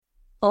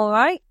All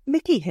right,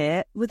 Mickey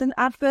here with an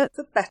advert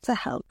for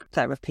BetterHelp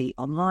Therapy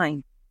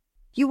Online.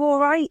 You all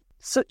right?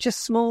 Such a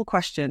small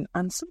question,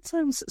 and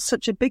sometimes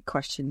such a big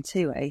question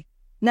too, eh?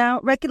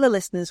 Now, regular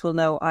listeners will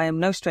know I am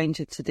no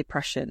stranger to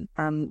depression,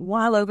 and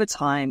while over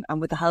time,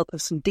 and with the help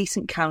of some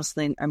decent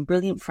counselling and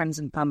brilliant friends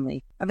and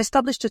family, I've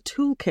established a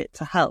toolkit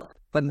to help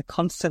when the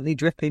constantly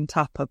dripping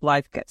tap of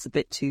life gets a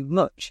bit too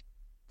much.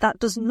 That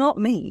does not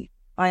mean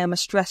I am a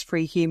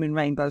stress-free human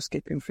rainbow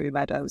skipping through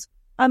meadows.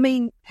 I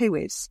mean, who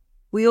is?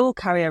 We all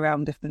carry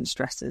around different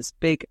stresses,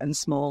 big and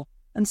small,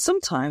 and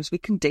sometimes we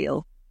can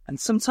deal, and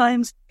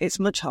sometimes it's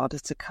much harder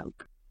to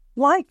cope.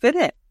 Life,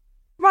 innit?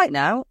 Right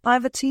now, I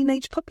have a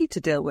teenage puppy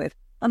to deal with,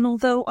 and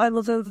although I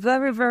love her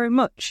very, very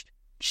much,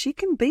 she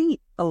can be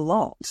a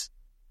lot.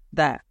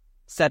 There,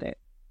 said it.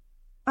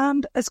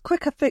 And as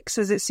quick a fix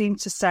as it seemed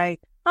to say,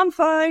 I'm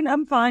fine,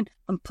 and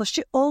push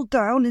it all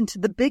down into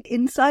the big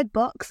inside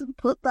box and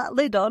put that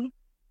lid on.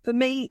 For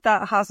me,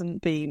 that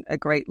hasn't been a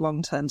great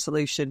long-term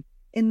solution,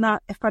 in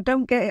that if I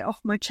don't get it off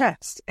my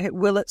chest, it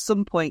will at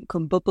some point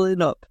come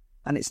bubbling up,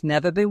 and it's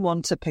never been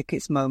one to pick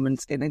its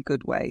moments in a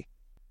good way.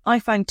 I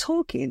find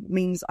talking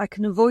means I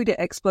can avoid it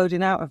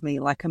exploding out of me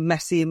like a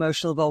messy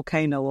emotional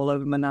volcano all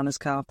over my nana's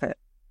carpet.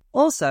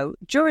 Also,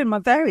 during my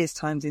various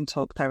times in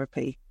talk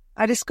therapy,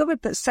 I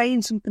discovered that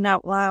saying something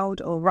out loud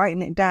or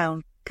writing it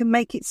down can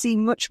make it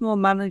seem much more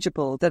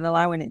manageable than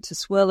allowing it to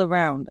swirl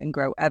around and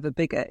grow ever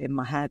bigger in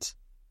my head.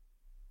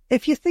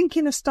 If you're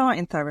thinking of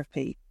starting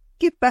therapy,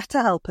 give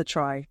BetterHelp a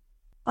try.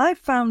 I've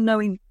found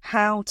knowing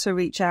how to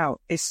reach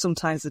out is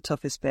sometimes the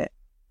toughest bit,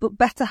 but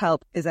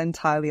BetterHelp is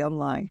entirely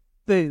online.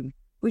 Boom.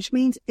 Which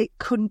means it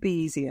couldn't be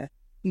easier.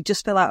 You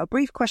just fill out a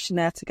brief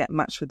questionnaire to get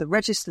matched with a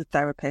registered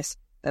therapist,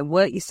 then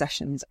work your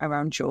sessions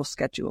around your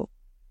schedule.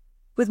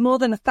 With more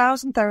than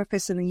 1,000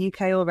 therapists in the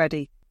UK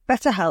already,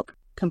 BetterHelp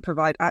can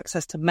provide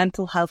access to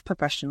mental health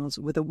professionals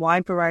with a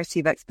wide variety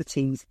of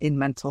expertise in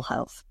mental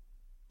health.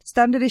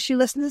 Standard Issue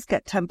listeners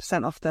get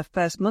 10% off their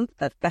first month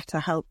at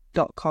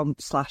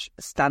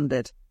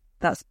betterhelp.com/standard.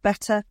 That's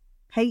better,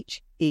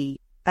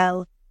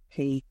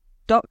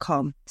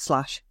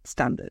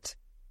 HELP.com/standard.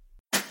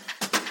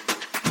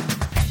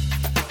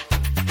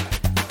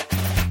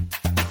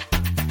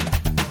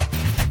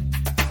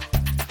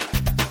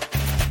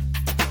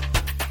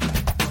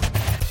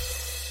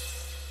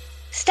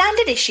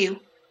 Standard Issue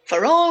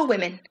for all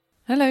women.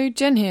 Hello,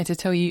 Jen here to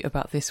tell you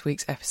about this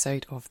week's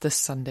episode of The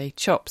Sunday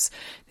Chops.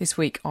 This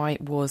week I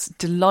was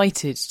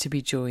delighted to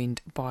be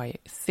joined by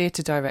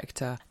theatre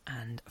director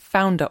and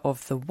founder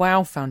of the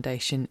WOW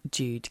Foundation,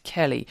 Jude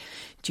Kelly.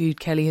 Jude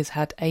Kelly has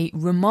had a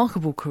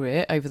remarkable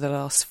career over the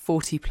last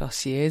 40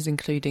 plus years,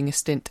 including a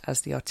stint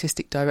as the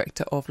artistic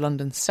director of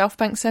London's South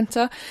Bank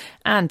Centre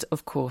and,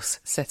 of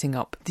course, setting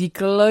up the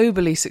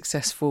globally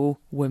successful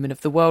Women of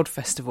the World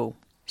Festival.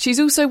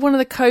 She's also one of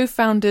the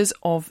co-founders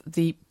of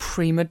the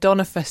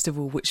Primadonna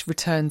Festival, which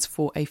returns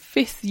for a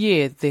 5th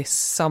year this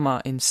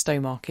summer in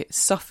Stowmarket,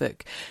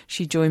 Suffolk.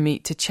 She joined me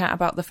to chat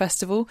about the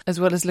festival,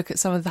 as well as look at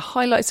some of the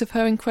highlights of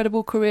her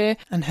incredible career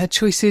and her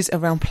choices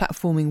around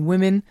platforming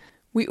women.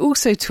 We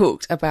also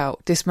talked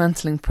about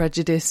dismantling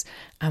prejudice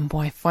and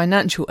why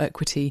financial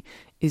equity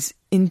is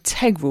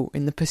integral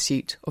in the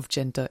pursuit of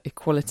gender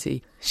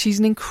equality. She's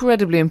an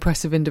incredibly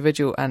impressive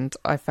individual and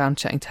I found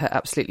chatting to her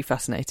absolutely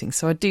fascinating,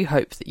 so I do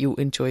hope that you'll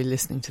enjoy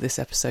listening to this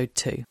episode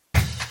too.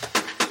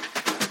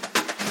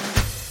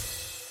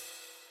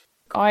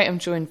 I am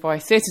joined by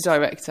theatre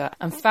director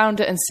and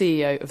founder and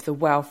CEO of the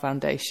WOW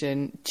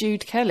Foundation,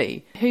 Jude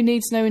Kelly, who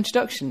needs no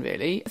introduction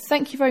really.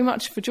 Thank you very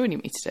much for joining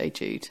me today,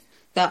 Jude.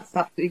 That's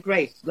absolutely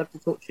great. Love to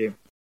talk to you.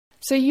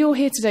 So you're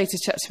here today to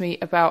chat to me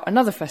about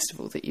another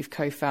festival that you've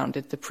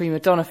co-founded, the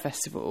Primadonna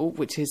Festival,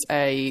 which is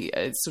a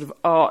sort of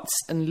arts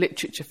and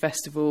literature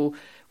festival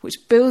which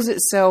bills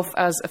itself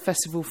as a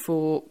festival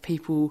for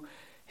people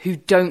who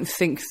don't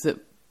think that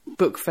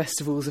book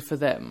festivals are for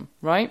them,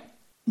 right?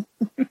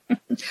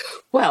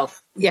 Well,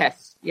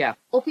 yes, yeah.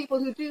 Or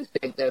people who do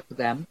think they're for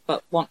them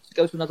but want to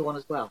go to another one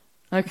as well.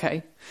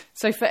 Okay,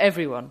 so for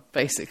everyone,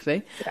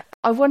 basically. Yeah.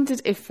 I wondered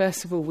if,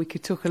 first of all, we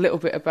could talk a little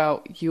bit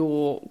about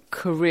your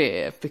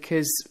career,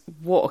 because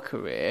what a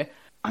career.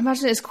 I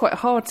imagine it's quite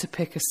hard to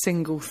pick a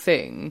single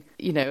thing,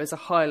 you know, as a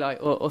highlight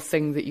or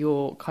thing that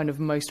you're kind of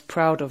most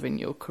proud of in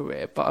your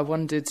career. But I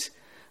wondered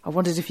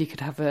if you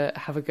could have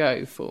a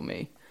go for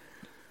me.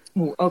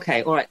 Ooh,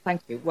 okay, all right,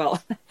 thank you.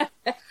 Well,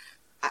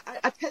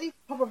 I tell you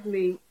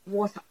probably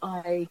what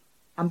I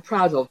am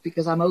proud of,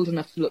 because I'm old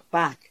enough to look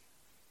back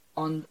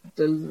on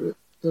the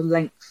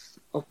length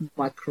of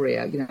my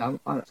career. You know,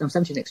 I'm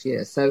 70 next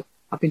year, so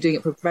I've been doing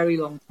it for a very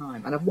long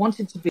time, and I've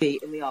wanted to be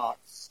in the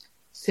arts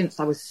since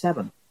I was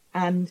 7.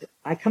 And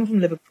I come from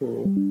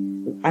Liverpool,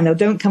 and I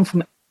don't come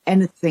from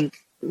anything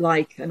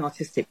like an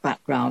artistic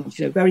background,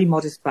 you know, very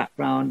modest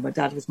background. My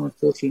dad was one of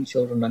 14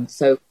 children, and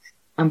so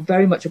I'm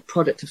very much a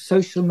product of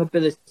social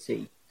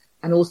mobility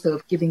and also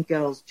of giving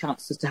girls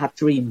chances to have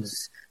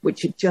dreams,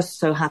 which it just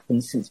so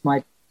happens since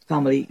my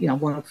family, you know,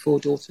 one of 4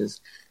 daughters,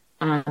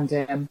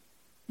 and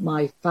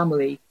my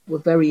family were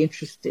very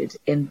interested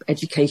in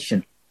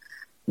education,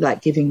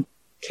 like giving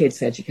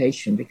kids'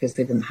 education because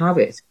they didn't have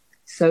it.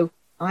 So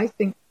I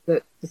think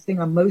that the thing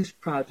I'm most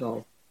proud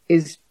of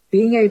is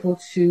being able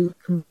to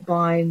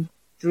combine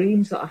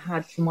dreams that I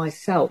had for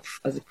myself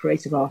as a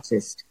creative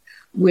artist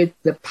with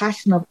the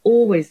passion I've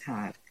always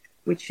had,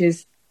 which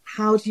is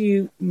how do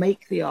you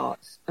make the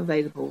arts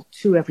available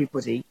to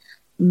everybody,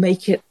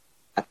 make it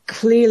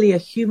clearly a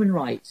human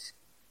right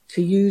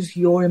to use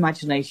your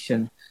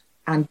imagination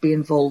and be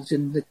involved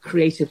in the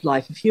creative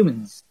life of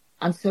humans.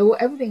 And so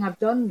everything I've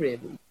done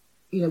really,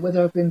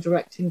 whether I've been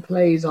directing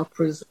plays,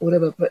 operas, or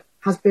whatever, but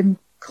has been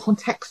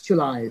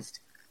contextualized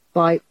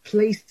by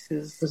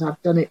places that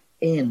I've done it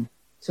in.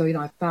 So,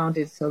 I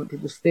founded Solent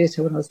People's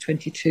Theatre when I was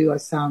 22. I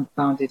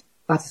founded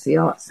Battersea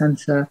Arts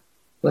Centre.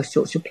 West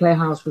Yorkshire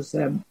Playhouse was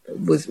a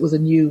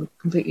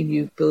completely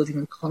new building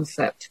and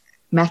concept.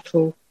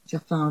 Metal, which I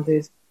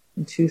founded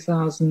in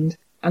 2000.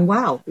 And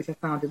WOW, which I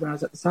founded when I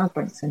was at the South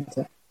Bank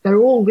Centre.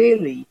 They're all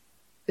really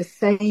the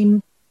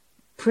same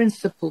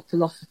principal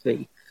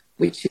philosophy,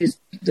 which is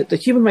that the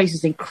human race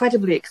is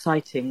incredibly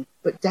exciting,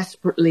 but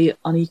desperately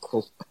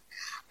unequal.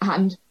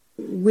 And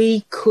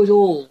we could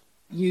all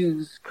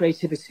use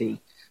creativity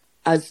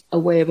as a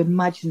way of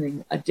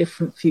imagining a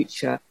different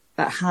future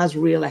that has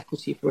real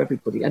equity for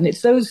everybody. And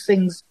it's those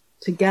things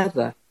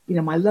together,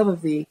 my love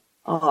of the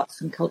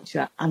arts and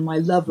culture and my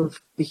love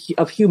of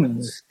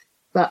humans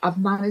that I've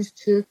managed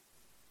to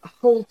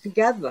hold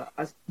together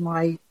as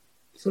my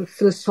sort of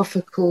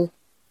philosophical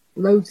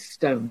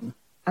lodestone.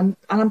 And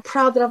I'm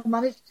proud that I've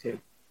managed to.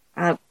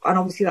 And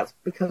obviously that's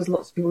because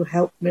lots of people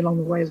helped me along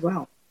the way as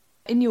well.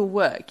 In your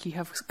work, you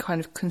have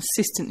kind of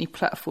consistently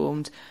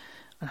platformed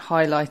and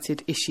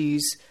highlighted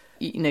issues,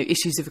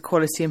 issues of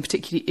equality and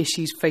particularly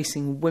issues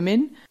facing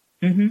women.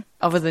 Mm-hmm.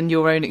 Other than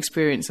your own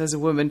experience as a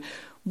woman,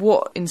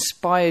 what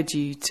inspired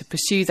you to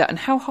pursue that? And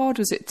how hard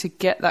was it to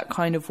get that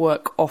kind of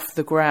work off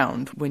the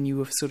ground when you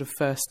were sort of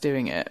first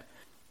doing it?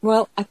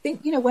 Well, I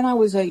think, when I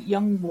was a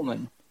young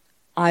woman,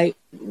 I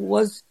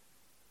was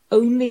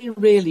only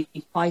really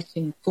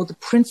fighting for the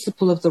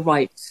principle of the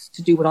rights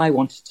to do what I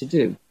wanted to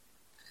do.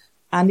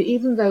 And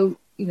even though,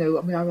 I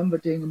remember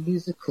doing a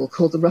musical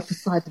called The Rougher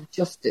Side of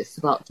Justice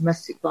about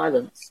domestic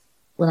violence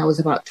when I was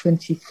about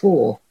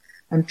 24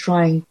 and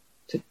trying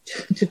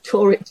to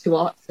tour it to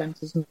art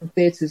centres and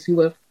theatres who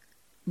were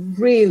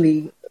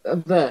really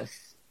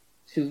averse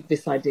to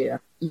this idea,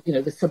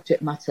 the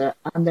subject matter,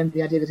 and then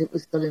the idea that it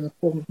was done in the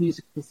form of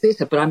musical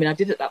theatre. But I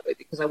did it that way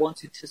because I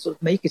wanted to sort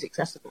of make it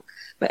accessible.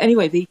 But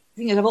anyway, the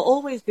thing is, I've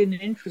always been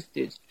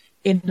interested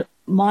in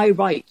my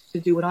right to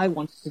do what I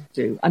wanted to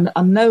do, and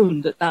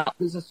known that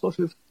was a sort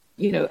of,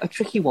 a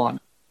tricky one,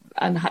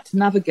 and had to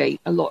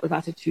navigate a lot of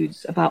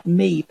attitudes about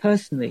me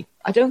personally.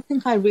 I don't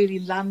think I really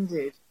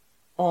landed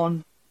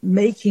on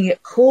making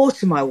it core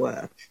to my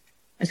work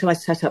until I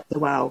set up the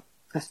WOW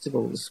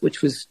festivals,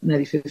 which was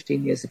nearly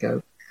 15 years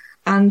ago.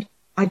 And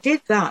I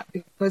did that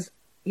because,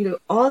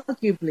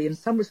 arguably in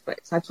some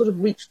respects, I'd sort of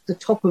reached the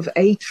top of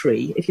a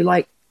tree, if you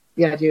like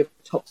the idea of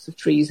tops of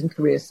trees and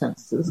career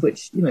senses,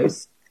 which,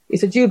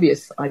 it's a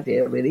dubious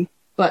idea, really.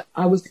 But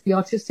I was the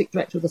artistic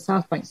director of the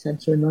South Bank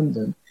Centre in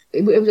London.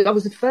 I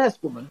was the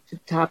first woman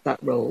to have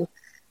that role.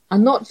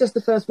 And not just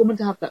the first woman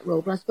to have that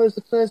role, but I suppose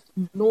the first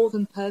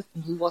northern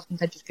person who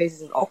wasn't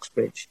educated at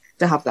Oxbridge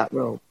to have that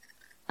role.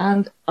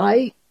 And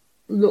I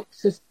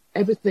looked at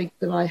everything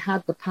that I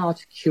had the power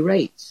to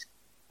curate.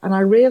 And I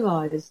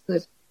realised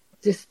that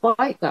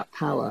despite that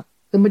power,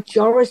 the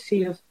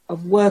majority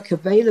of work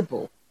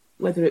available,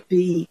 whether it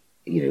be,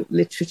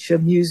 literature,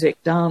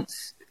 music,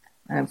 dance,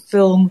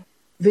 film,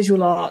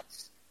 visual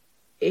arts,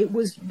 it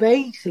was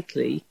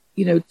basically,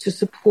 to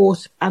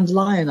support and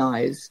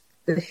lionise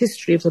the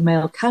history of the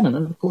male canon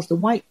and, of course, the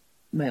white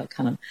male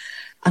canon.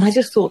 And I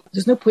just thought,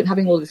 there's no point in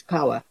having all this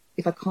power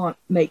if I can't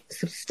make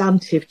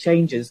substantive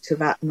changes to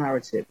that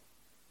narrative.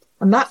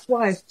 And that's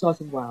why I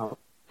started WOW.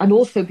 And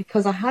also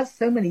because I had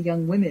so many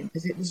young women,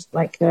 because it was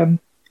like a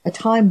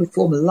time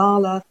before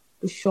Malala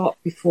was shot,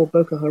 before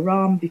Boko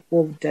Haram,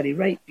 before Delhi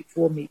rape,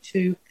 before Me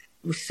Too.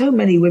 There were so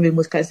many women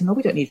was saying,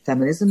 we don't need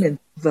feminism in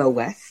the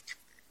West.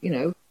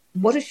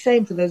 What a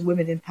shame for those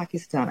women in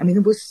Pakistan.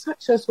 There was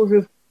such a sort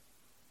of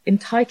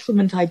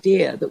entitlement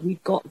idea that we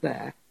got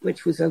there,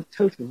 which was a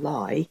total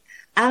lie,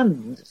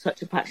 and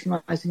such a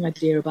patronising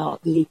idea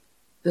about the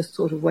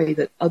sort of way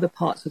that other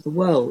parts of the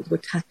world were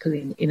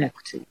tackling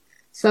inequity.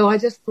 So I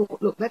just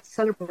thought, look, let's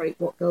celebrate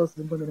what girls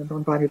and women and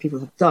non-binary people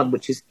have done,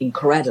 which is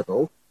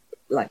incredible,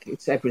 like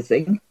it's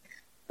everything.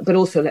 But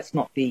also let's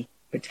not be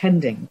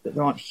pretending that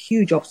there aren't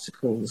huge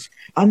obstacles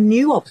and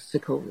new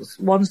obstacles,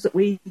 ones that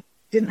we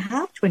didn't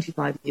have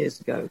 25 years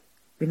ago.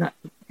 That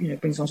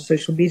brings on to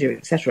social media,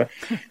 etc.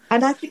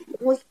 And I think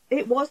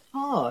it was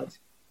hard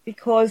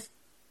because,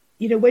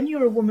 when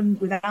you're a woman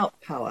without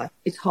power,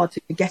 it's hard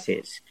to get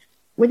it.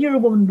 When you're a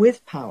woman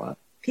with power,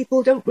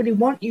 people don't really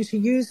want you to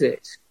use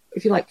it,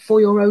 if you like,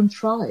 for your own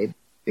tribe,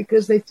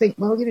 because they think,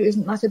 well,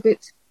 isn't that a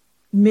bit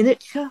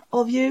miniature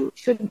of you?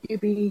 Shouldn't you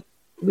be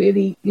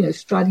really,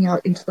 striding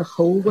out into the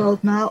whole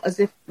world now as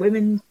if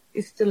women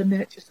is still a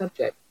miniature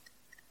subject?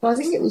 So I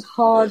think it was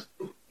hard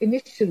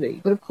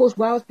initially. But of course,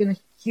 WOW has been a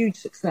huge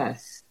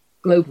success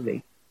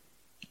globally.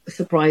 A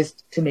surprise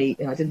to me.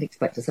 I didn't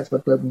expect to set up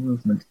a global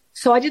movement.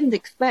 So I didn't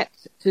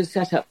expect to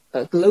set up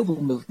a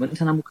global movement,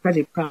 and I'm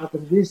incredibly proud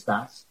that it is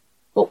that.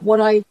 But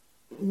what I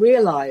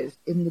realised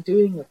in the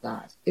doing of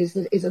that is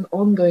that it's an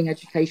ongoing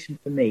education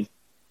for me.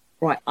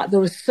 Right,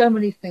 there are so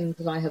many things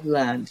that I have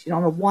learned.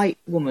 I'm a white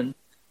woman,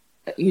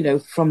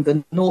 from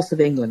the north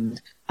of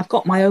England. I've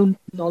got my own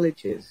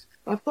knowledges.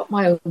 I've got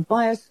my own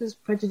biases,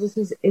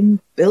 prejudices,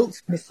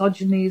 inbuilt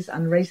misogynies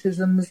and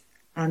racisms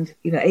and,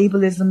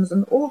 ableisms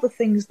and all the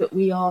things that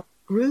we are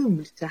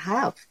groomed to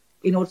have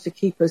in order to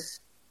keep us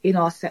in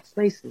our set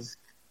spaces.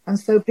 And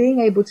so being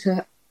able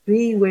to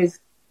be with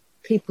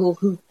people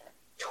who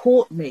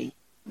taught me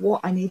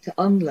what I need to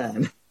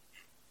unlearn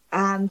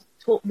and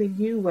taught me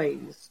new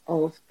ways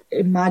of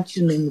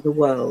imagining the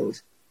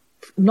world,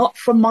 not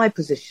from my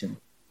position,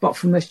 but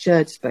from a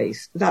shared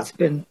space. That's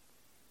been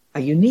a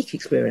unique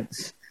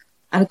experience.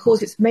 And of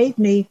course, it's made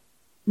me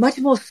much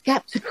more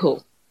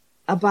skeptical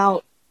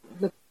about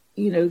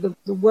the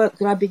work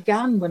that I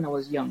began when I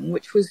was young,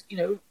 which was,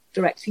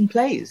 directing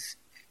plays.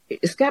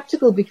 It's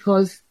skeptical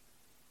because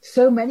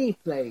so many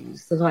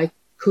plays that I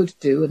could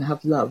do and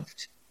have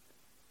loved,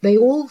 they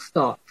all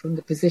start from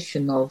the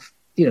position of,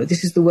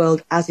 this is the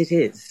world as it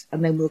is,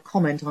 and then we'll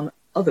comment on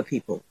other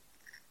people.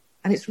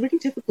 And it's really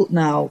difficult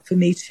now for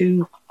me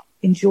to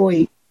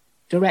enjoy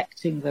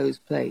directing those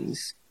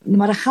plays. No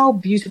matter how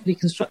beautifully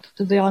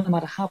constructed they are, no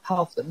matter how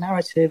powerful the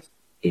narrative,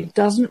 it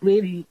doesn't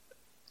really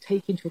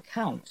take into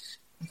account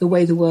the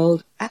way the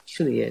world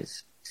actually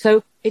is.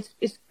 So it's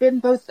been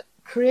both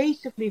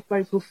creatively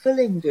very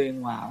fulfilling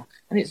doing WOW,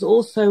 and it's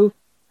also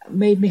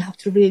made me have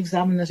to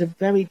re-examine at a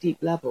very deep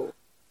level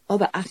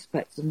other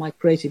aspects of my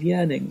creative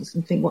yearnings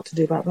and think what to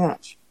do about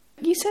that.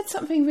 You said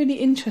something really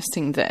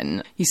interesting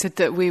then. You said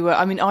that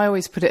I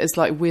always put it as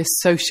like we're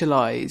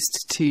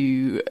socialised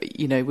to,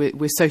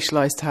 we're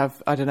socialised to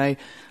have, I don't know,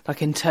 like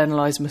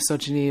internalised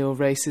misogyny or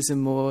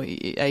racism or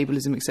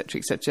ableism, etc.,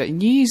 etc.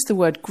 And you used the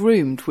word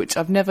groomed, which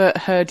I've never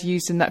heard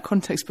used in that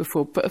context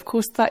before. But of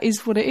course, that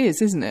is what it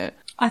is, isn't it?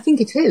 I think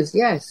it is,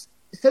 yes.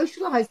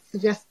 Socialised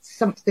suggests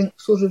something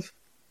sort of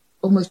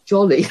almost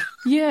jolly.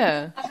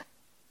 Yeah.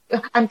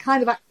 And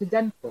kind of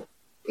accidental.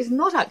 It's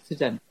not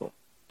accidental.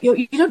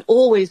 You don't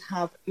always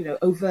have,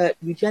 overt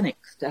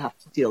eugenics to have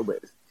to deal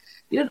with.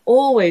 You don't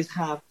always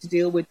have to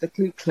deal with the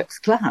Ku Klux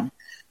Klan,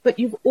 but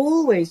you've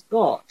always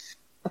got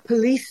a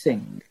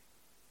policing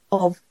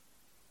of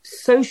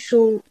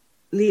socially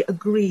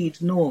agreed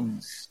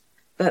norms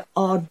that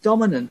are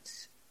dominant.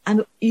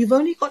 And you've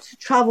only got to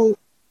travel,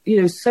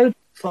 so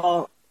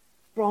far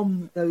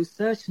from those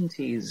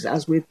certainties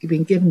as we've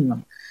been given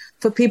them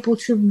for people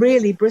to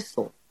really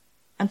bristle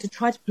and to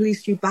try to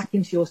police you back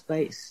into your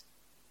space.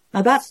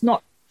 Now, that's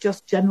not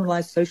just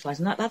generalised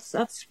socialising.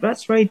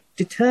 That's very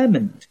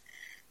determined.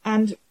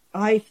 And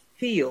I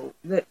feel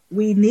that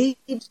we need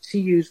to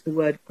use the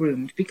word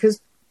groomed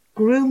because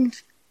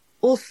groomed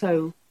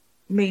also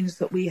means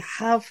that we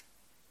have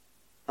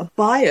a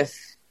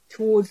bias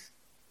towards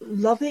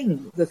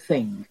loving the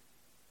thing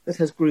that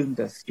has groomed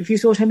us. If you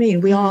see what I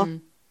mean,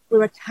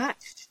 we're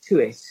attached to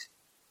it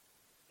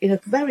in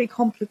a very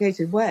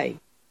complicated way.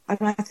 And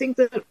I think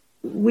that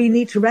we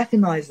need to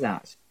recognise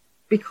that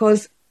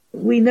because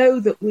we know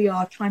that we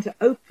are trying to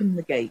open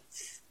the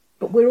gates,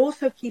 but we're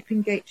also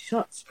keeping gates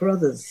shut for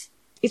others.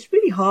 It's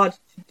really hard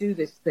to do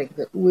this thing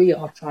that we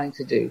are trying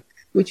to do,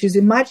 which is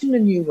imagine a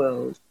new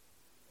world,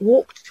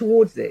 walk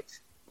towards it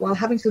while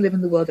having to live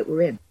in the world that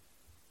we're in.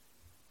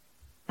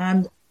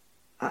 And,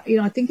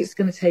 I think it's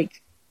going to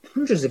take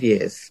hundreds of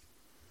years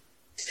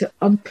to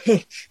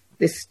unpick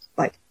this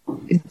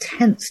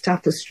intense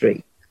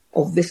tapestry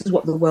of this is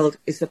what the world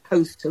is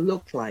supposed to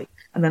look like,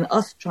 and then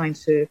us trying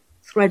to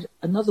thread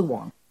another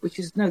one, which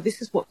is, no,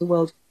 this is what the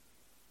world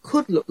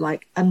could look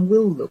like and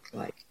will look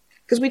like.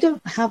 Because we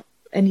don't have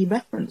any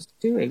reference,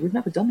 do we? We've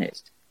never done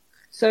it.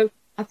 So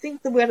I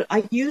think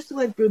I use the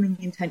word grooming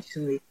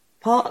intentionally,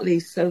 partly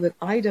so that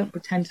I don't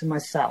pretend to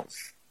myself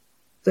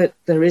that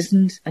there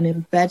isn't an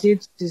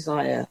embedded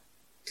desire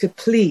to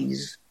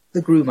please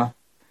the groomer,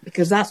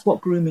 because that's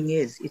what grooming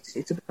is.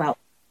 It's about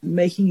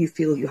making you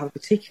feel you have a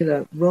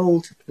particular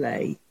role to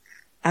play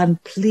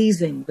and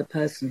pleasing the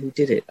person who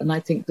did it. And I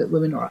think that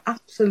women are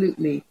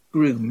absolutely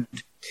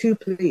groomed to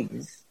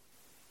please.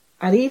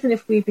 And even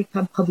if we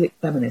become public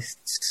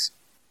feminists,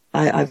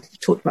 I've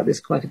talked about this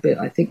quite a bit,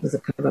 I think there's a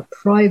kind of a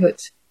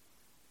private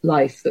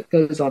life that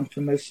goes on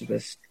for most of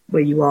us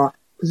where you are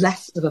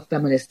less of a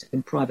feminist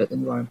in private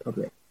than you are in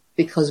public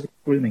because of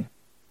grooming.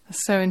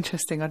 That's so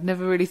interesting. I'd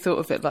never really thought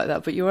of it like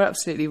that, but you're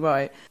absolutely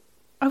right.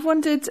 I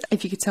wondered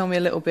if you could tell me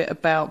a little bit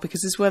about,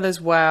 because as well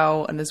as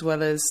WOW and as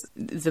well as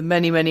the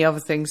many, many other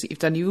things that you've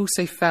done, you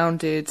also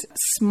founded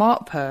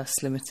Smart Purse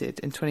Limited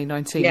in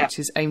 2019, which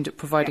is aimed at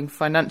providing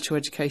financial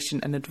education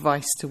and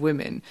advice to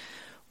women.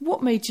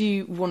 What made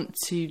you want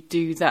to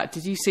do that?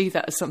 Did you see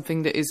that as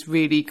something that is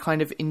really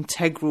kind of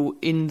integral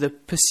in the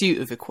pursuit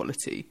of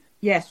equality?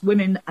 Yes,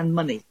 women and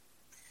money.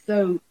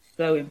 So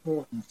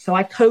important. So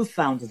I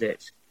co-founded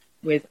it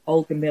with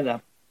Olga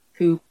Miller,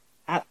 who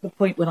at the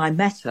point when I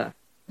met her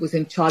was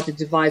in charge of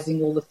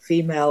devising all the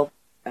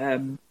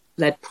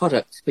female-led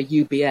products for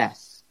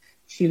UBS.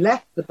 She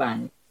left the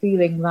bank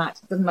feeling that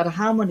it doesn't matter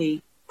how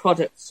many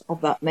products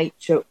of that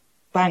nature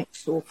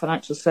banks or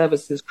financial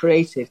services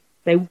created,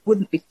 they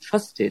wouldn't be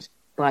trusted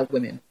by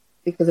women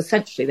because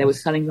essentially they were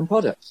selling them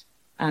products.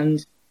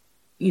 And,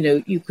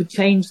 you could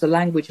change the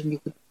language and you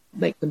could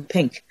make them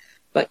pink,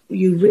 but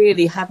you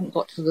really hadn't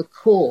got to the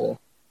core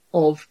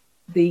of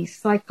the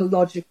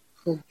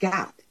psychological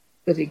gap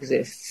that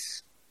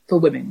exists for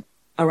women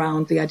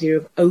around the idea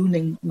of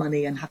owning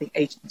money and having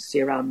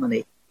agency around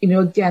money.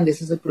 Again,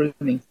 this is a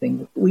grooming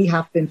thing. We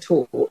have been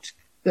taught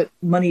that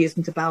money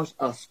isn't about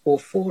us or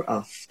for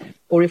us,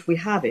 or if we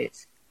have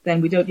it,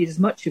 then we don't need as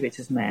much of it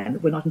as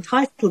men. We're not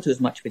entitled to as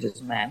much of it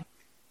as men,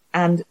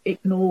 and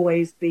it can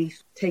always be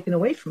taken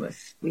away from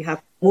us. We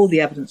have all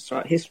the evidence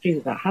throughout history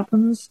that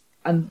happens,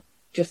 and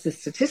just as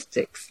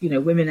statistics,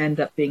 women end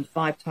up being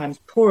 5 times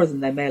poorer than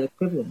their male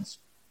equivalents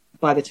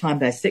by the time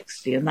they're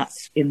 60, and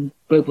that's in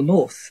global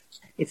north.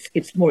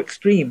 It's more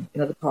extreme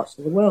in other parts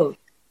of the world.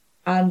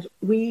 And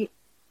we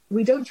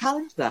don't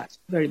challenge that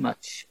very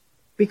much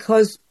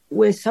because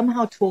we're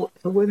somehow taught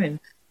for women,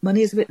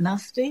 money is a bit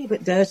nasty, a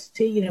bit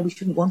dirty, we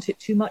shouldn't want it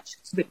too much,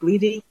 it's a bit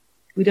greedy.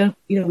 We don't,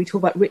 we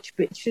talk about rich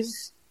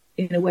bitches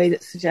in a way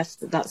that suggests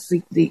that that's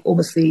the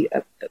almost the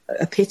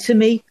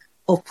epitome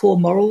of poor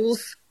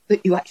morals,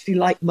 that you actually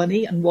like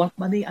money and want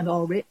money and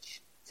are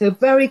rich. So a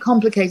very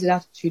complicated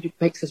attitude. It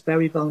makes us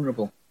very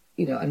vulnerable,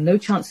 and no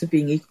chance of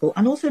being equal,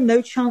 and also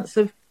no chance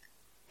of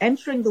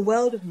entering the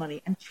world of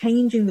money and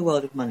changing the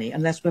world of money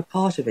unless we're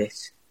part of it.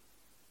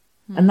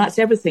 And that's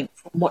everything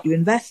from what you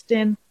invest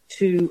in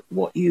to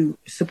what you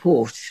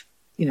support.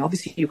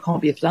 Obviously you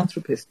can't be a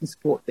philanthropist and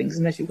support things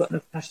unless you've got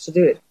enough cash to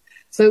do it.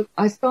 So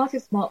I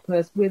started Smart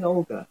Purse with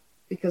Olga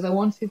because I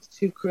wanted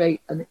to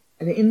create an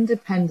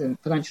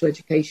independent financial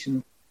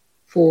education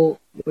for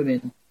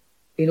women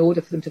in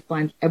order for them to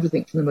find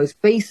everything from the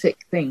most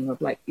basic thing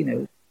of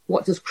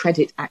what does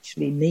credit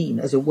actually mean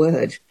as a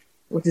word?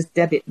 What does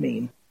debit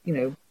mean?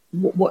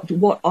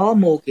 What are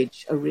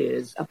mortgage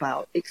arrears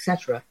about,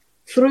 etc.,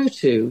 through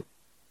to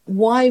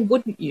why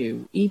wouldn't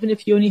you, even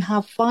if you only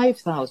have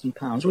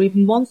 £5,000 or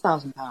even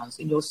 £1,000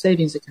 in your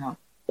savings account,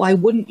 why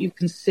wouldn't you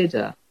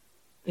consider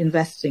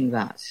investing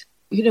that?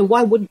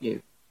 Why wouldn't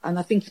you? And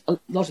I think a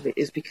lot of it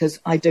is because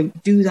I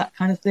don't do that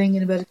kind of thing,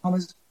 in inverted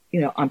commas.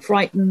 I'm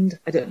frightened.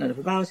 I don't know enough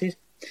about it.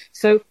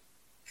 So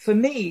for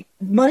me,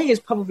 money is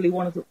probably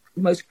one of the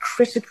most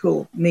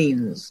critical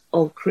means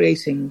of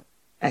creating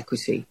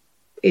equity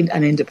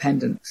and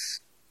independence.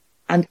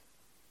 And,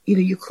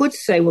 you could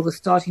say, well, the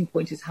starting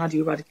point is how do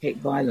you eradicate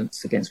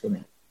violence against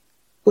women?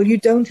 Well, you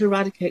don't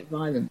eradicate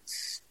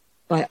violence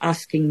by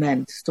asking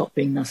men to stop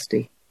being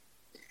nasty.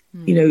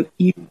 You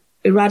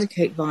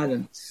eradicate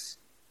violence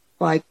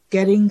by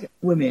getting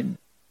women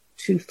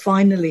to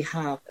finally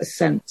have a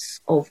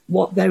sense of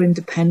what their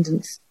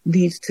independence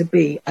needs to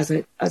be as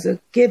a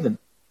given,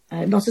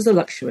 not as a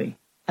luxury.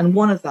 And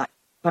one of that,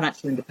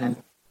 financial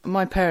independence.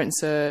 My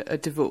parents are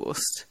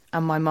divorced,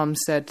 and my mum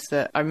said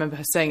that, I remember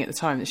her saying at the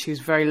time that she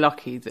was very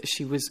lucky that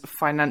she was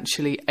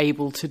financially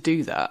able to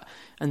do that,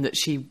 and that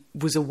she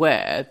was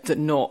aware that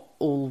not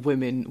all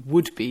women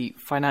would be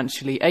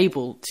financially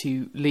able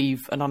to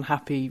leave an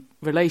unhappy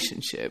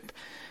relationship.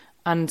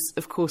 And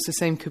of course, the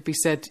same could be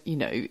said,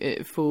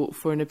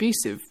 for an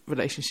abusive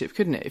relationship,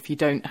 couldn't it? If you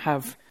don't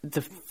have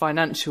the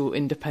financial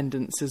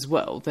independence as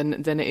well, then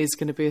it is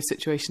going to be a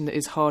situation that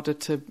is harder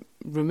to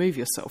remove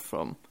yourself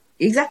from.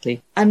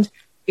 Exactly. And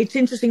it's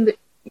interesting that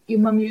your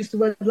mum used the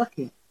word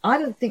lucky. I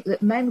don't think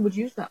that men would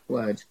use that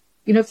word.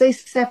 If they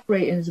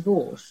separate in a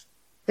divorce,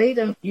 they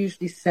don't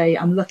usually say,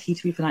 I'm lucky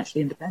to be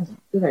financially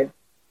independent, do they?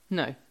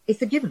 No.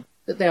 It's a given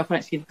that they are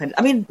financially independent.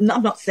 I mean,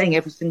 I'm not saying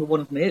every single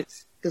one of them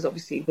is, because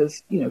obviously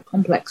there's,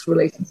 complex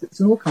relationships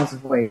in all kinds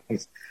of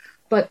ways.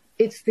 But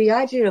it's the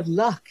idea of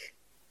luck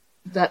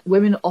that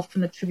women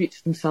often attribute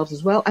to themselves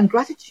as well, and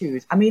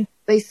gratitude. I mean,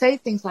 they say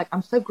things like,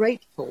 I'm so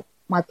grateful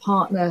my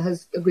partner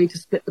has agreed to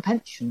split the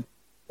pension,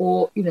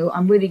 or,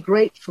 I'm really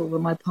grateful that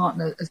my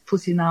partner has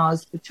put in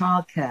hours for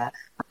childcare,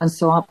 and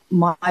so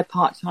my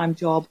part-time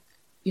job,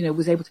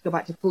 was able to go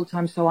back to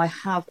full-time, so I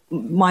have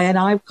my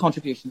NI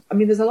contributions. I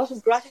mean, there's a lot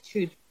of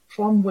gratitude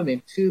from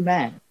women to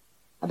men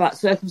about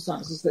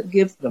circumstances that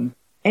give them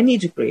any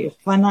degree of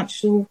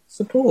financial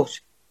support.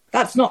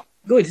 That's not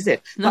good, is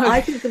it? No. But I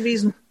think the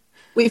reason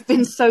we've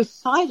been so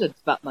silent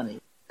about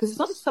money, because it's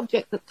not a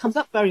subject that comes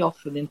up very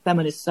often in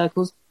feminist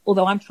circles,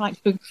 although I'm trying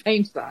to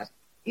change that.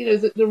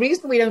 The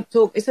reason we don't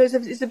talk is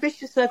it's a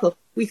vicious circle.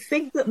 We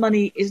think that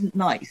money isn't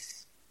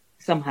nice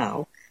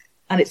somehow,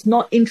 and it's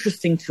not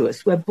interesting to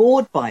us. We're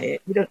bored by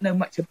it. We don't know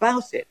much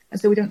about it, and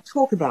so we don't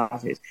talk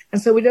about it.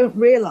 And so we don't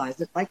realise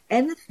that, like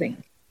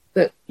anything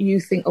that you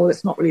think, oh,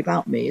 it's not really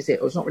about me, is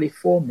it? Or it's not really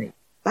for me.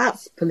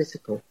 That's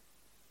political.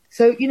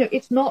 So,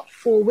 it's not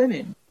for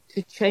women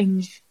to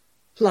change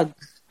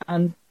plugs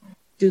and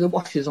do the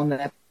washers on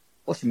their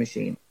washing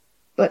machine.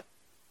 But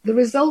the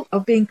result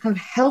of being kind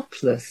of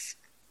helpless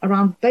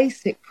around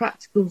basic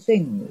practical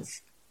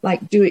things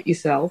like do it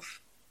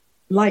yourself,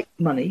 like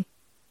money,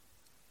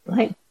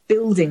 like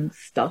building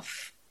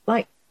stuff,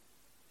 like,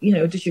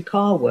 does your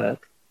car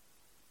work,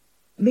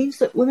 means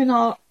that women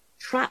are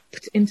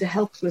trapped into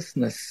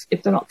helplessness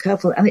if they're not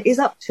careful. And it is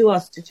up to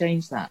us to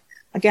change that.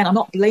 Again, I'm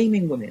not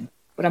blaming women,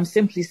 but I'm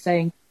simply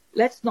saying,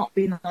 let's not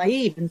be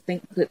naive and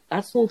think that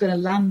that's all going to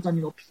land on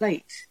your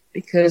plate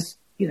because,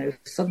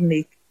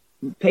 suddenly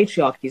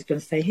patriarchy is going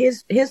to say,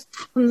 here's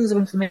tons of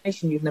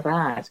information you've never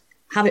had.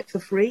 Have it for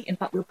free. In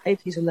fact, we'll pay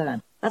for you to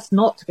learn. That's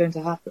not going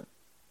to happen.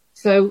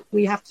 So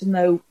we have to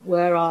know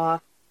where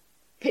our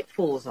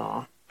pitfalls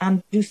are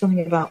and do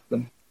something about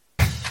them.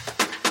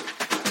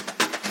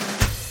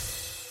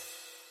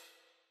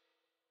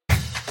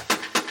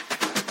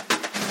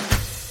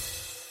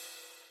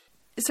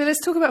 So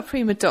let's talk about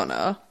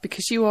Primadonna,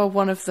 because you are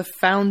one of the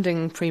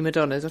founding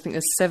Primadonnas. I think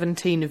there's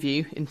 17 of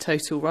you in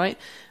total, right?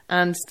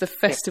 And the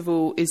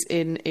festival is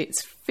in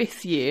its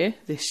 5th year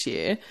this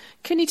year.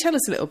 Can you tell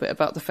us a little bit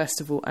about the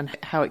festival and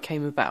how it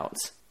came about?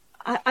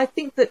 I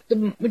think that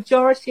the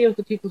majority of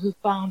the people who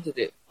founded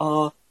it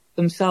are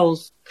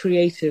themselves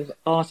creative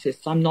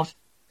artists. I'm not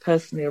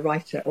personally a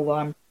writer,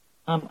 although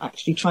I'm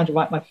actually trying to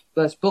write my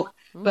first book,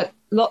 but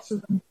lots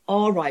of them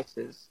are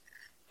writers.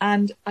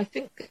 And I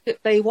think that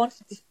they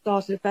wanted to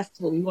start a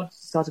festival. We wanted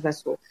to start a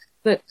festival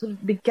that sort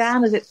of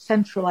began as its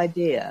central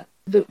idea.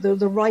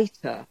 The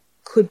writer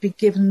could be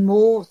given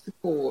more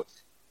support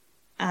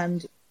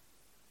and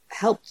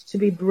helped to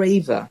be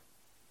braver,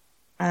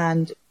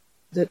 and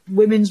that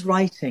women's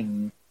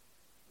writing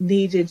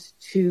needed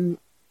to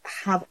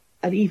have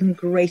an even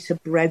greater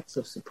breadth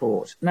of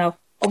support. Now,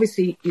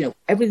 obviously,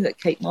 everything that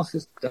Kate Moss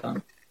has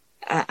done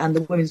and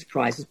the Women's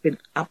Prize has been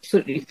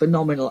absolutely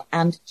phenomenal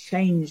and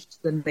changed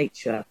the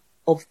nature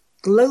of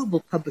global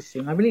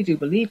publishing. I really do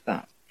believe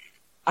that.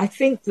 I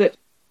think that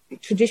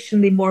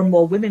traditionally more and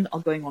more women are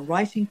going on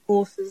writing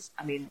courses.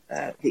 I mean,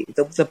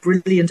 the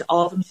brilliant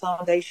Arden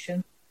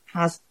Foundation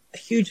has a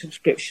huge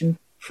subscription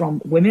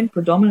from women,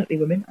 predominantly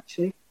women,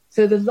 actually.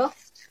 So the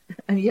lust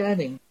and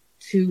yearning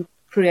to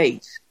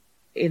create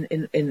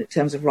in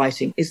terms of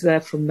writing is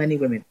there from many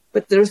women.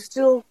 But there are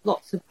still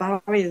lots of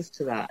barriers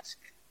to that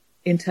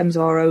in terms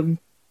of our own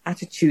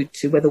attitude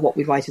to whether what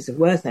we write is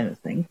worth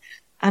anything,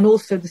 and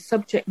also the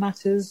subject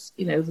matters,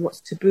 what's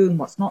taboo and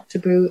what's not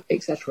taboo,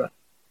 etc.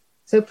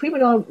 So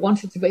Primadonna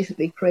wanted to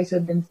basically create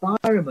an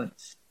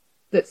environment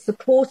that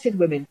supported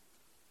women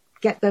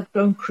get their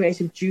own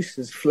creative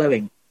juices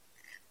flowing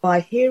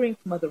by hearing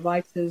from other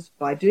writers,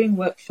 by doing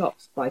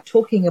workshops, by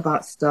talking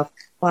about stuff,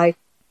 by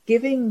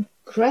giving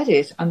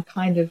credit and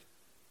kind of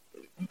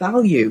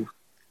value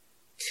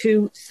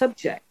to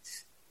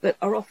subjects that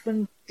are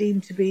often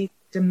deemed to be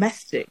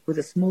domestic with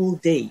a small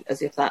d,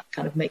 as if that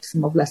kind of makes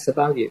them of lesser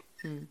value.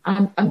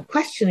 And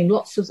questioning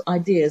lots of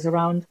ideas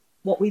around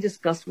what we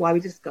discuss, why we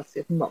discuss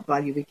it, and what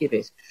value we give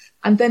it.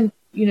 And then,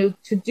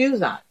 to do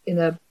that in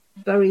a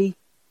very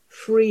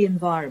free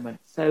environment.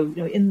 So,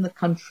 in the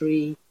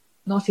country,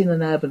 not in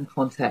an urban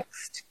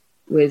context,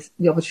 with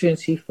the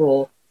opportunity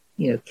for,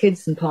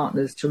 kids and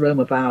partners to roam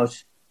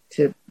about,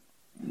 to,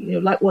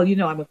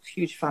 I'm a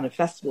huge fan of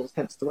festivals,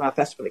 hence the WOW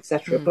Festival,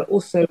 etc. But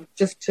also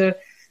just to,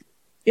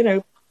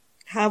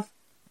 have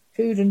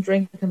food and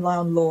drink and lie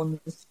on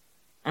lawns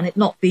and it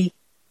not be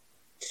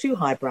too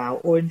highbrow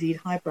or indeed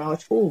highbrow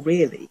at all,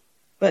 really,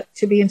 but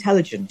to be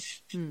intelligent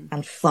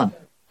and fun.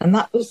 And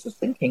that was the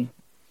thinking.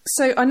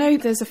 So I know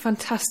there's a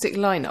fantastic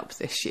lineup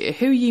this year.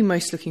 Who are you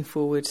most looking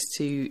forward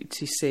to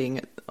seeing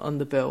on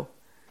the bill?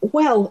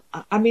 Well,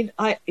 I mean,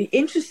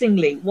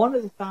 interestingly, one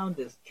of the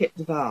founders, Kit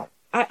DeVal,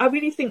 I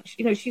really think,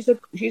 she's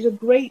a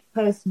great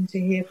person to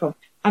hear from.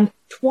 And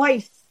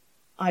twice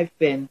I've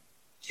been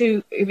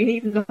to,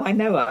 even though I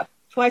know her,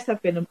 twice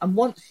I've been, and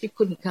once she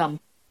couldn't come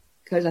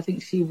because I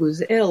think she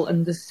was ill,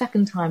 and the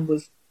second time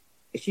was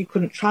she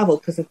couldn't travel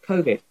because of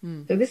COVID.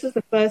 So this is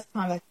the first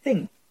time, I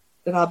think,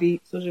 that I'll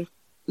be sort of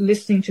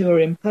listening to her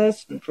in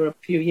person for a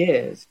few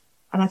years.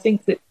 And I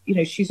think that,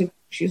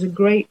 she's a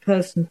great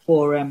person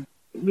for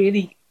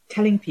really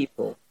telling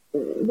people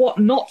what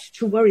not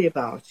to worry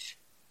about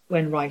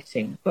when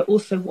writing, but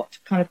also what to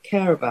kind of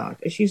care about.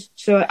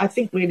 So I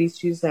think really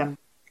she's the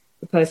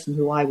person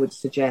who I would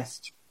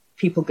suggest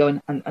people go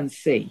and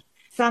see.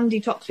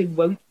 Sandy Toxin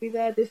won't be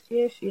there this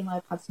year. She and I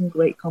have had some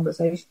great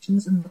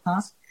conversations in the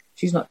past.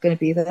 She's not going to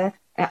be there.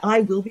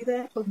 I will be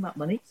there talking about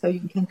money, so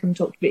you can come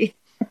talk to me.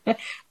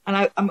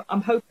 And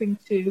I'm hoping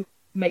to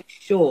make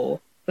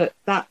sure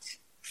that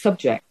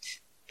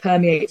subject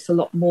permeates a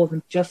lot more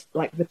than just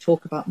like the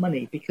talk about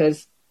money,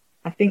 because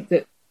I think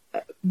that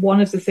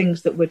one of the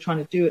things that we're trying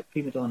to do at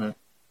Primadonna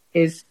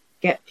is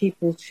get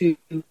people to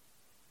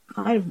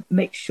kind of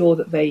make sure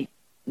that they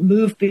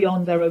move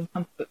beyond their own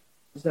comfort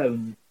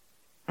zone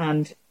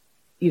and,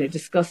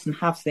 discuss and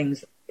have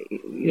things,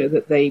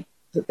 that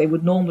they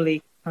would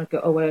normally kind of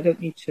go, oh, well, I don't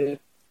need to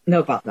know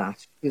about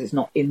that because it's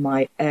not in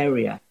my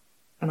area.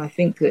 And I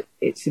think that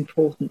it's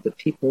important that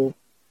people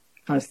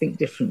kind of think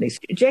differently.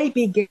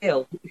 J.B.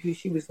 Gill, who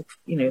she was,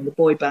 in the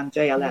boy band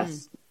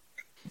JLS,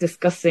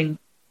 discussing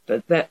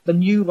the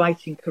new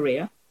writing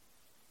career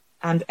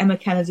And Emma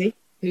Kennedy,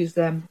 who's,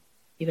 a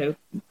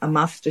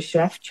master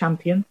chef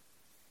champion.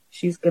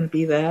 She's going to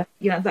be there.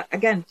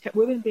 Again,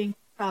 women being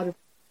proud of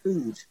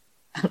food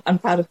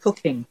and proud of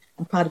cooking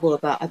and proud of all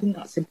of that. I think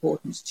that's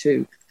important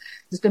too.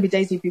 There's going to be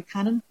Daisy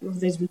Buchanan,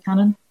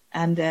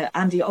 and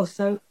Andy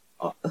also,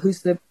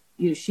 who's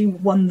she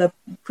won the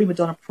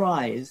Primadonna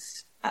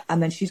prize,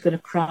 and then she's going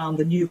to crown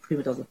the new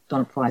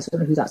Primadonna prize. I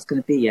don't know who that's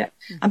going to be yet.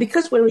 And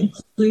because we're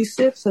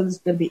inclusive, so there's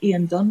going to be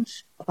Ian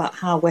Dunge about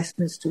how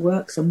Westminster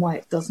works and why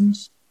it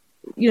doesn't.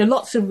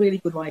 Lots of really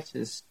good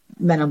writers,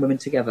 men and women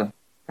together,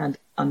 and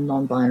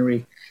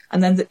non-binary.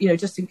 And then,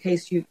 just in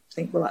case you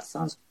think, well, that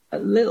sounds a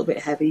little bit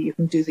heavy, you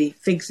can do the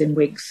Figs in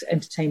Wigs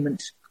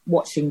entertainment,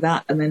 watching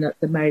that, and then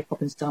the Mary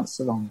Poppins dance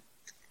along.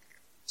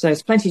 So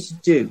there's plenty to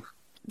do.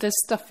 There's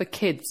stuff for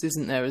kids,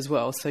 isn't there, as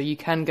well? So you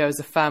can go as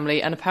a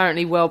family, and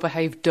apparently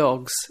well-behaved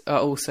dogs are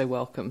also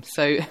welcome.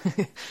 So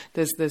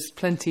there's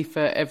plenty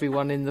for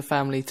everyone in the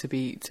family to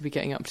be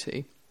getting up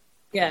to.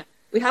 Yeah,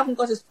 we haven't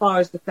got as far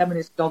as the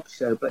feminist dog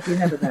show, but you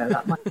never know.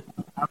 That might.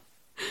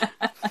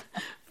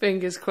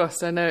 Fingers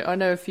crossed. I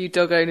know a few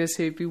dog owners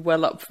who'd be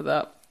well up for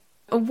that.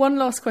 And one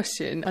last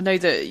question. I know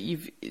that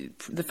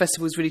the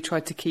festival's really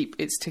tried to keep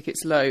its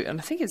tickets low, and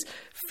I think it's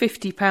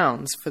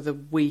 £50 for the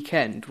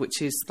weekend,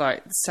 which is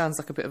sounds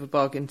like a bit of a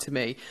bargain to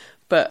me.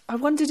 But I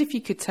wondered if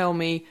you could tell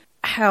me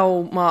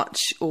how much,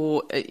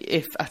 or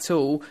if at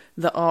all,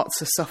 the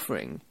arts are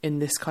suffering in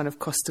this kind of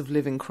cost of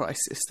living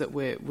crisis that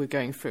we're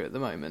going through at the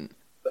moment.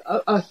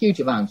 A huge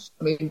amount.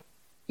 I mean,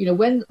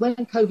 when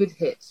COVID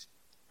hit,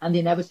 and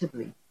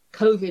inevitably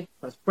COVID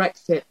plus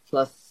Brexit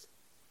plus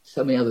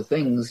so many other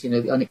things,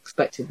 the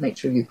unexpected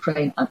nature of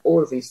Ukraine and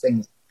all of these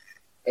things,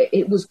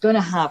 it was going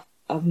to have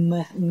a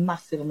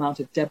massive amount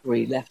of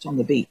debris left on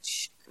the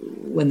beach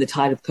when the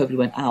tide of COVID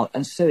went out.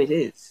 And so it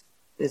is.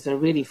 There's a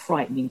really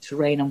frightening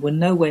terrain, and we're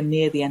nowhere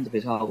near the end of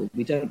it, are we?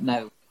 We don't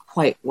know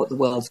quite what the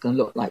world's going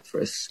to look like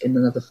for us in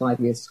another 5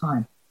 years'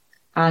 time.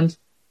 And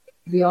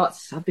the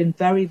arts have been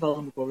very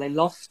vulnerable. They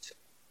lost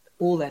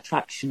all their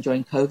traction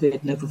during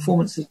COVID, no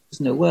performances,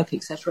 no work,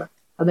 etc.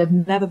 And they've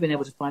never been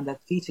able to find their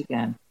feet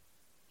again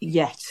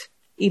yet,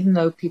 even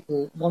though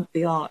people want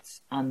the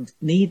arts and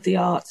need the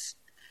arts.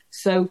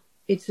 So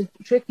it's a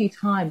tricky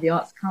time. The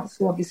Arts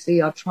Council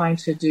obviously are trying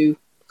to do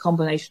a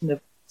combination of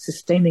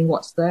sustaining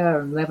what's there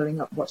and levelling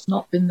up what's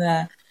not been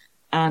there.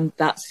 And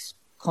that's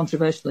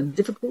controversial and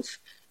difficult.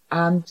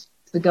 And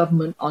the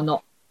government are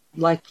not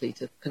likely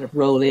to kind of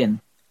roll in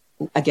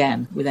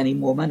again with any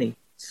more money.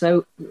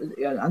 So,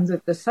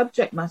 and the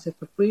subject matter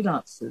for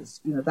freelancers,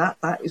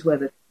 that is where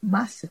the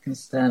massive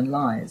concern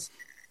lies.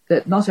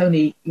 That not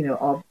only,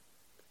 are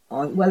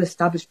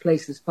well-established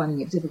places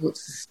finding it difficult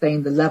to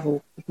sustain the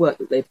level of work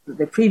that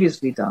they've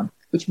previously done,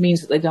 which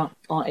means that they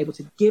aren't able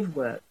to give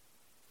work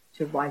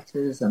to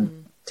writers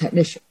and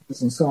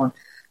technicians and so on.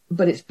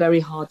 But it's very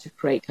hard to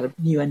create kind of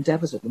new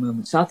endeavours at the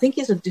moment. So I think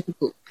it's a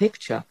difficult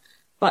picture.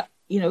 But,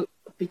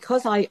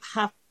 because I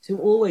have to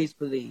always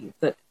believe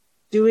that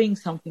doing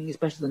something is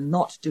better than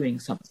not doing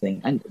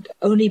something, and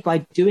only by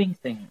doing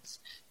things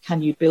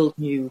can you build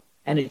new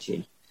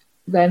energy,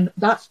 then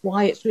that's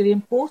why it's really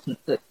important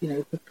that,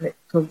 for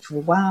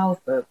Cultural Wow,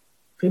 for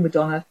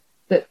Primadonna,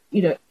 that,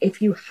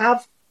 if you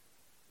have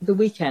the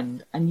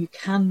weekend and you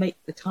can make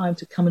the time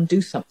to come and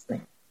do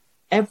something,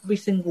 every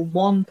single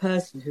one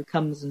person who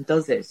comes and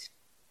does it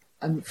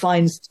and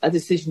finds a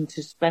decision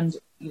to spend,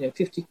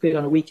 50 quid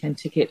on a weekend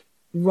ticket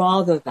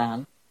rather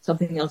than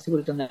something else he would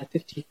have done there,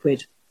 50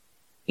 quid,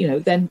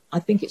 then I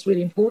think it's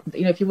really important.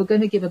 If you were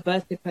going to give a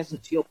birthday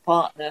present to your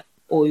partner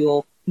or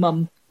your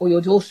mum or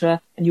your daughter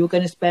and you were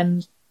going to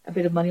spend a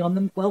bit of money on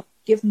them, well,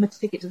 give them a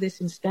ticket to this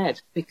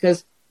instead,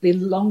 because the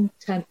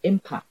long-term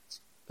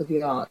impact of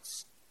the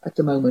arts at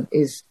the moment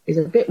is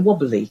a bit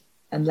wobbly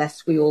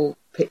unless we all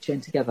pitch in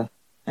together.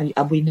 And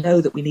we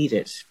know that we need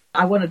it.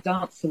 I won a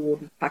dance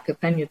award with Paca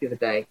Peña the other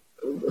day.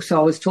 So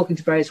I was talking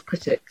to various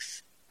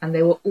critics, and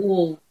they were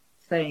all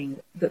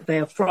saying that they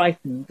are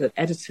frightened that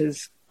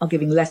editors are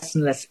giving less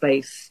and less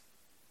space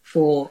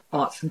for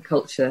arts and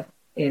culture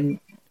in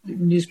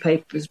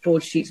newspapers,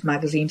 broadsheets,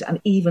 magazines,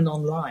 and even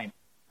online.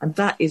 And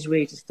that is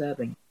really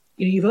disturbing.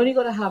 You've only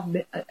got to have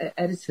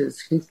editors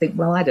who think,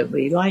 well, I don't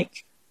really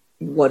like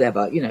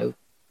whatever,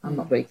 I'm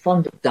not very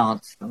fond of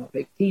dance, I'm not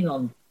very keen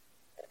on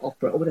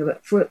opera or whatever,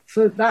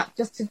 for that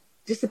just to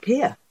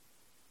disappear.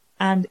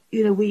 And,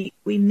 we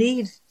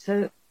need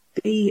to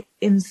be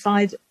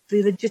inside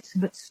the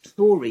legitimate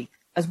story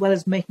as well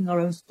as making our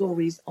own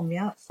stories on the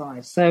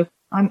outside. So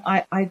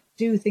I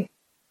do think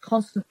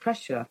constant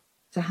pressure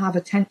to have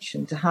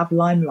attention, to have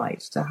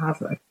limelight, to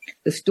have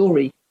the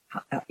story,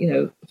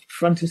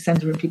 front and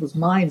centre in people's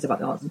minds about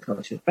the arts and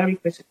culture is very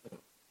critical.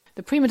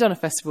 The Primadonna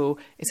Festival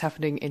is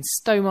happening in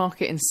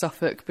Stowmarket in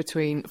Suffolk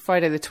between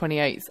Friday the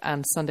 28th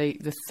and Sunday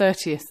the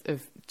 30th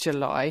of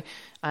July.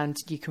 And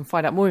you can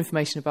find out more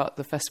information about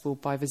the festival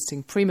by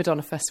visiting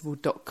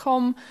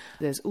primadonnafestival.com.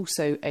 There's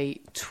also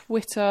a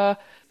Twitter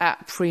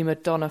at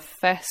Primadonna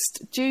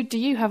Fest. Jude, do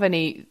you have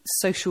any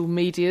social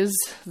medias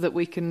that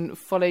we can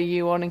follow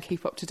you on and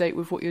keep up to date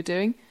with what you're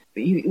doing?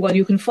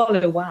 you can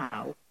follow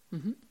WOW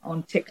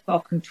on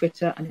TikTok and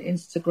Twitter and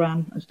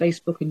Instagram and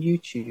Facebook and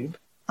YouTube,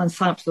 and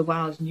sign up to the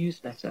WOW's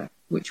newsletter,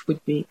 which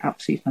would be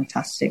absolutely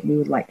fantastic. We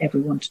would like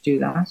everyone to do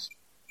that,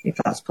 if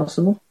that's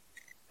possible.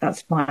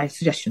 That's my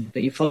suggestion,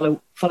 that you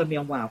follow me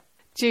on WOW.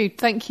 Jude,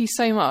 thank you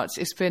so much.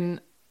 It's been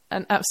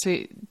an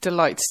absolute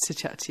delight to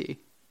chat to you.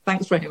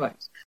 Thanks very much.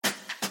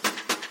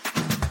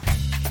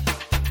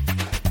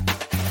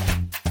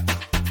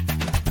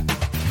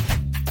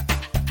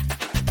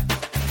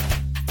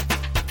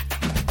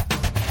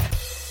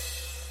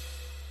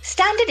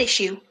 Standard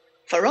issue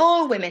for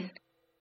all women.